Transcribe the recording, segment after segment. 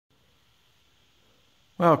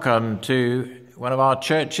Welcome to one of our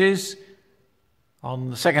churches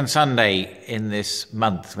on the second Sunday in this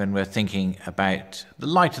month when we're thinking about the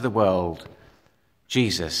light of the world,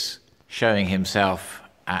 Jesus showing himself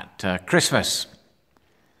at Christmas.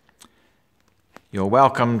 You're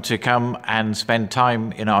welcome to come and spend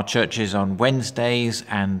time in our churches on Wednesdays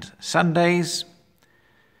and Sundays.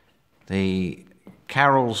 The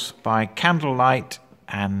carols by candlelight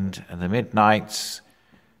and the midnights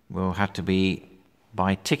will have to be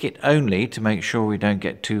by ticket only to make sure we don't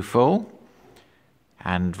get too full,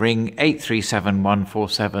 and ring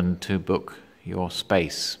 837-147 to book your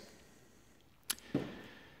space.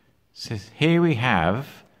 So here we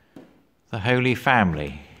have the Holy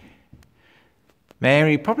Family.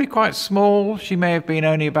 Mary, probably quite small. She may have been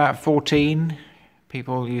only about 14.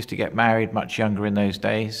 People used to get married much younger in those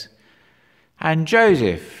days. And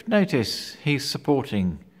Joseph, notice he's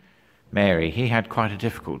supporting Mary. He had quite a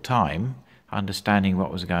difficult time understanding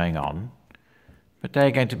what was going on, but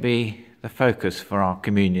they're going to be the focus for our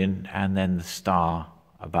communion and then the star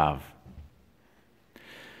above.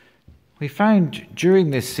 We found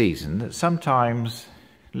during this season that sometimes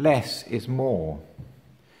less is more.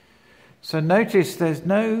 So notice there's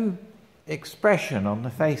no expression on the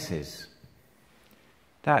faces.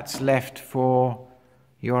 That's left for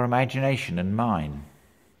your imagination and mine.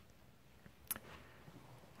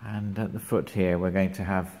 And at the foot here we're going to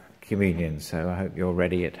have communion, so I hope you're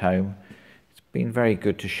ready at home. It's been very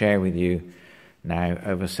good to share with you now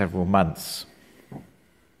over several months. I'm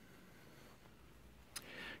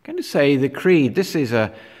going to say the creed. This is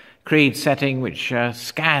a creed setting which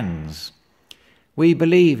scans. We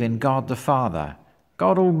believe in God the Father,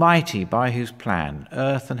 God Almighty, by whose plan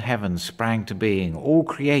earth and heaven sprang to being, all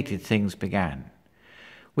created things began.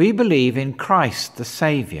 We believe in Christ the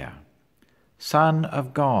Saviour, Son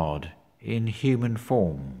of God in human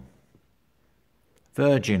form,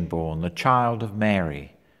 virgin born, the child of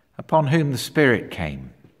Mary, upon whom the Spirit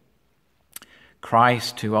came.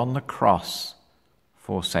 Christ, who on the cross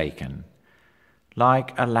forsaken,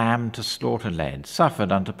 like a lamb to slaughter led, suffered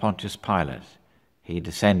under Pontius Pilate, he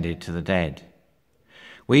descended to the dead.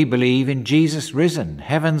 We believe in Jesus risen,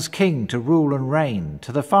 heaven's King, to rule and reign,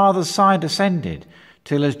 to the Father's side ascended,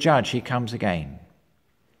 till as judge he comes again.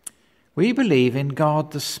 We believe in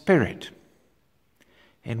God the Spirit,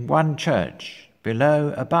 in one church,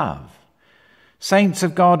 below, above, saints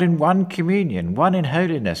of God in one communion, one in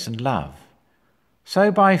holiness and love.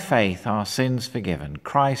 So by faith our sins forgiven,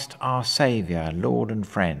 Christ our Saviour, Lord and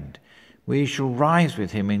friend, we shall rise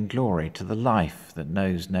with him in glory to the life that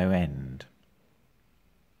knows no end.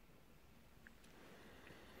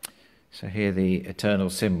 So here are the eternal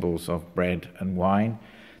symbols of bread and wine.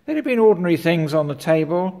 There have been ordinary things on the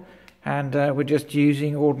table, and we're just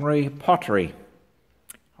using ordinary pottery.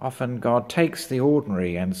 Often God takes the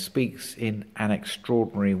ordinary and speaks in an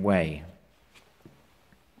extraordinary way.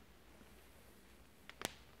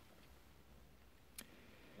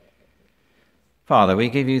 Father, we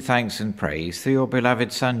give you thanks and praise through your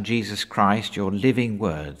beloved Son, Jesus Christ, your living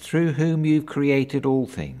word, through whom you've created all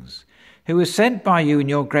things, who was sent by you in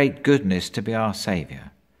your great goodness to be our Saviour.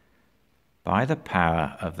 By the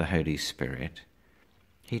power of the Holy Spirit,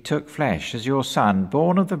 he took flesh as your Son,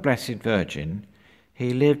 born of the Blessed Virgin.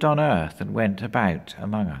 He lived on earth and went about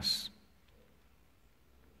among us.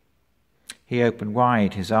 He opened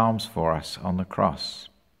wide his arms for us on the cross.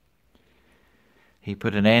 He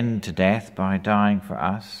put an end to death by dying for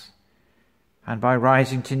us and by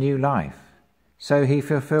rising to new life. So he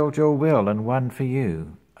fulfilled your will and won for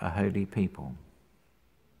you a holy people.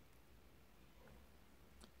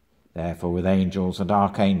 Therefore, with angels and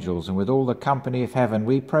archangels and with all the company of heaven,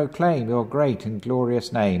 we proclaim your great and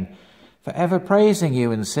glorious name, forever praising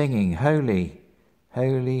you and singing, Holy,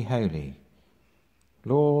 holy, holy,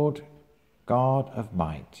 Lord God of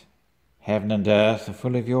might. Heaven and earth are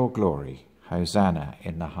full of your glory. Hosanna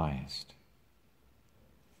in the highest.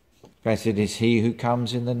 Blessed is he who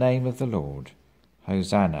comes in the name of the Lord.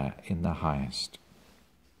 Hosanna in the highest.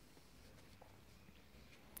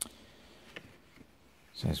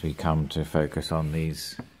 So as we come to focus on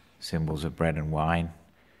these symbols of bread and wine,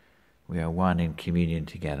 we are one in communion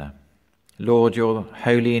together. Lord, you're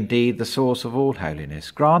holy indeed, the source of all holiness.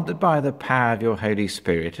 Grant that by the power of your Holy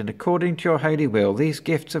Spirit and according to your holy will, these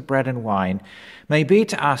gifts of bread and wine may be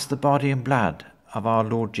to us the body and blood of our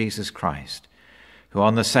Lord Jesus Christ, who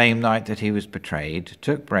on the same night that he was betrayed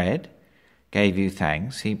took bread, gave you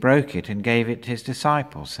thanks, he broke it and gave it to his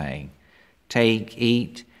disciples, saying, Take,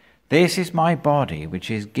 eat, this is my body which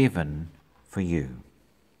is given for you.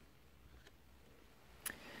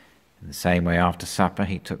 In the same way, after supper,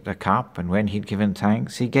 he took the cup, and when he'd given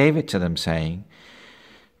thanks, he gave it to them, saying,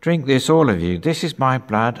 Drink this, all of you. This is my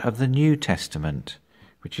blood of the New Testament,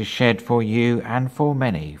 which is shed for you and for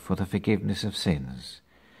many for the forgiveness of sins.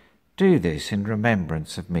 Do this in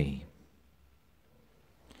remembrance of me."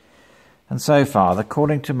 And so, Father,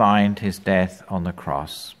 calling to mind his death on the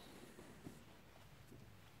cross,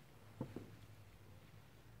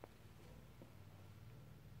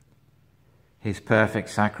 his perfect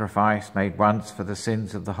sacrifice made once for the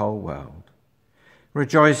sins of the whole world,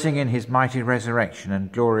 rejoicing in his mighty resurrection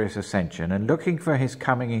and glorious ascension, and looking for his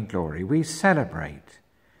coming in glory, we celebrate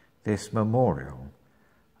this memorial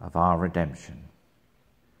of our redemption.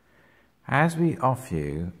 As we offer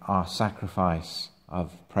you our sacrifice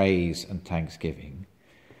of praise and thanksgiving,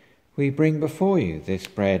 we bring before you this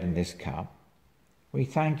bread and this cup. We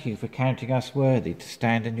thank you for counting us worthy to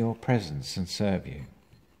stand in your presence and serve you.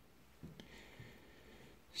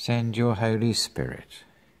 Send your Holy Spirit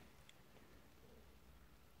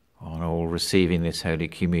on all receiving this Holy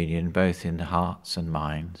Communion, both in hearts and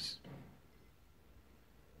minds.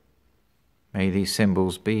 May these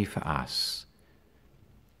symbols be for us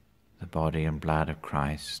the body and blood of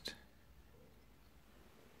Christ.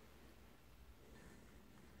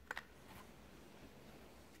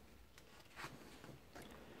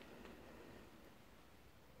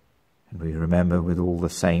 And we remember with all the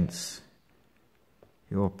saints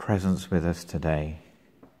your presence with us today,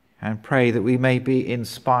 and pray that we may be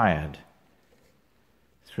inspired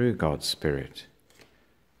through God's Spirit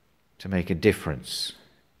to make a difference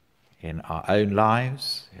in our own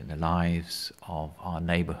lives, in the lives of our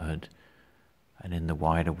neighbourhood, and in the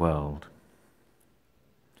wider world.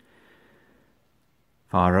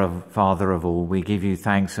 Father of all, we give you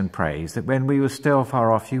thanks and praise that when we were still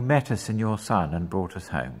far off, you met us in your Son and brought us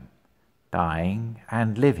home. Dying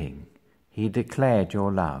and living, he declared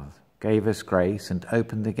your love, gave us grace, and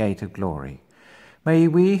opened the gate of glory. May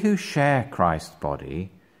we who share Christ's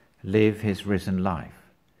body live his risen life.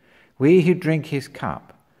 We who drink his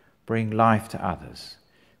cup bring life to others.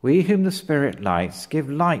 We whom the Spirit lights give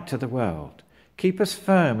light to the world. Keep us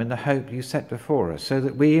firm in the hope you set before us, so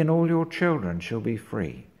that we and all your children shall be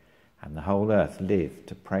free, and the whole earth live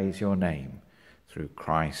to praise your name, through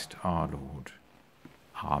Christ our Lord.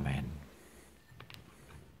 Amen.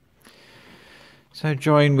 So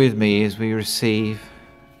join with me as we receive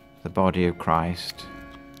the body of Christ,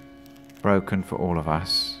 broken for all of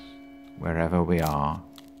us, wherever we are,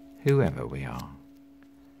 whoever we are.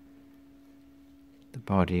 The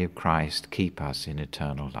body of Christ keep us in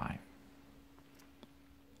eternal life.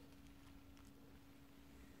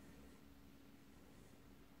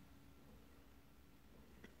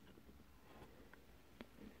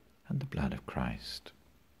 And the blood of Christ.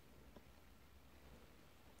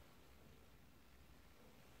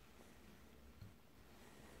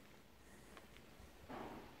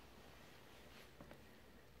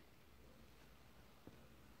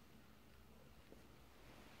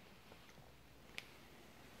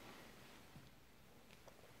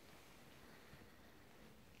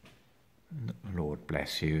 The Lord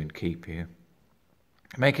bless you and keep you.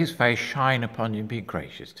 Make his face shine upon you and be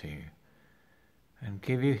gracious to you, and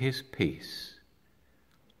give you his peace,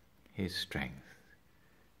 his strength,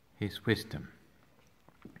 his wisdom,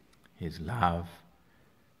 his love,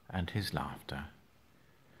 and his laughter.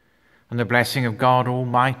 And the blessing of God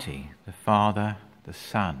Almighty, the Father, the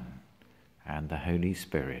Son, and the Holy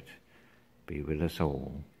Spirit be with us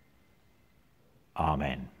all.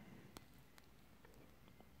 Amen.